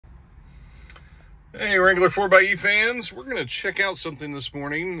Hey, Wrangler 4xe fans, we're going to check out something this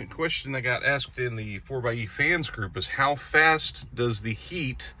morning. The question that got asked in the 4xe fans group is how fast does the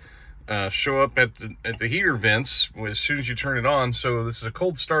heat show up at the heater vents as soon as you turn it on. So this is a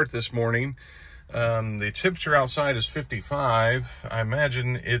cold start this morning. The temperature outside is 55. I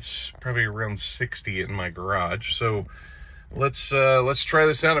imagine it's probably around 60 in my garage. So let's try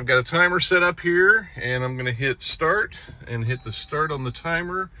this out. I've got a timer set up here, and I'm going to hit start and hit the start on the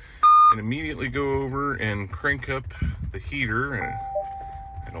timer. And immediately go over and crank up the heater. And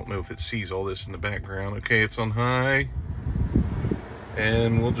I don't know if it sees all this in the background. Okay, it's on high.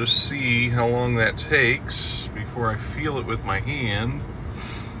 And we'll just see how long that takes before I feel it with my hand.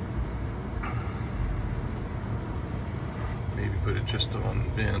 Maybe put it just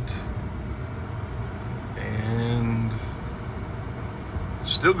on vent. And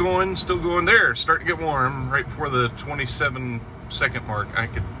still going there. It's starting to get warm right before the 27-second mark. I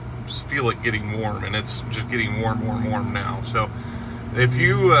could feel it getting warm, and it's just getting warm now. So if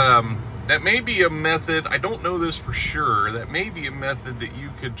you that may be a method, I don't know this for sure, that may be a method that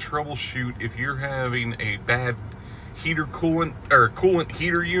you could troubleshoot if you're having a bad heater coolant or coolant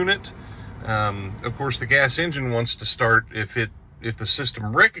heater unit. Of course, the gas engine wants to start if the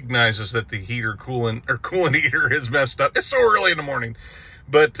system recognizes that the heater coolant heater is messed up. It's so early in the morning.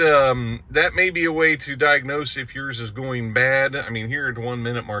 But that may be a way to diagnose if yours is going bad. I mean, here at the 1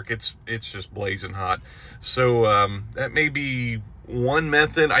 minute mark, it's just blazing hot. So that may be one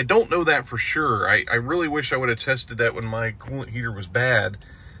method. I don't know that for sure. I really wish I would have tested that when my coolant heater was bad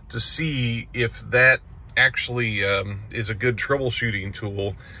to see if that actually is a good troubleshooting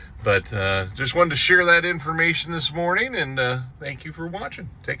tool. But just wanted to share that information this morning, and thank you for watching.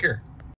 Take care.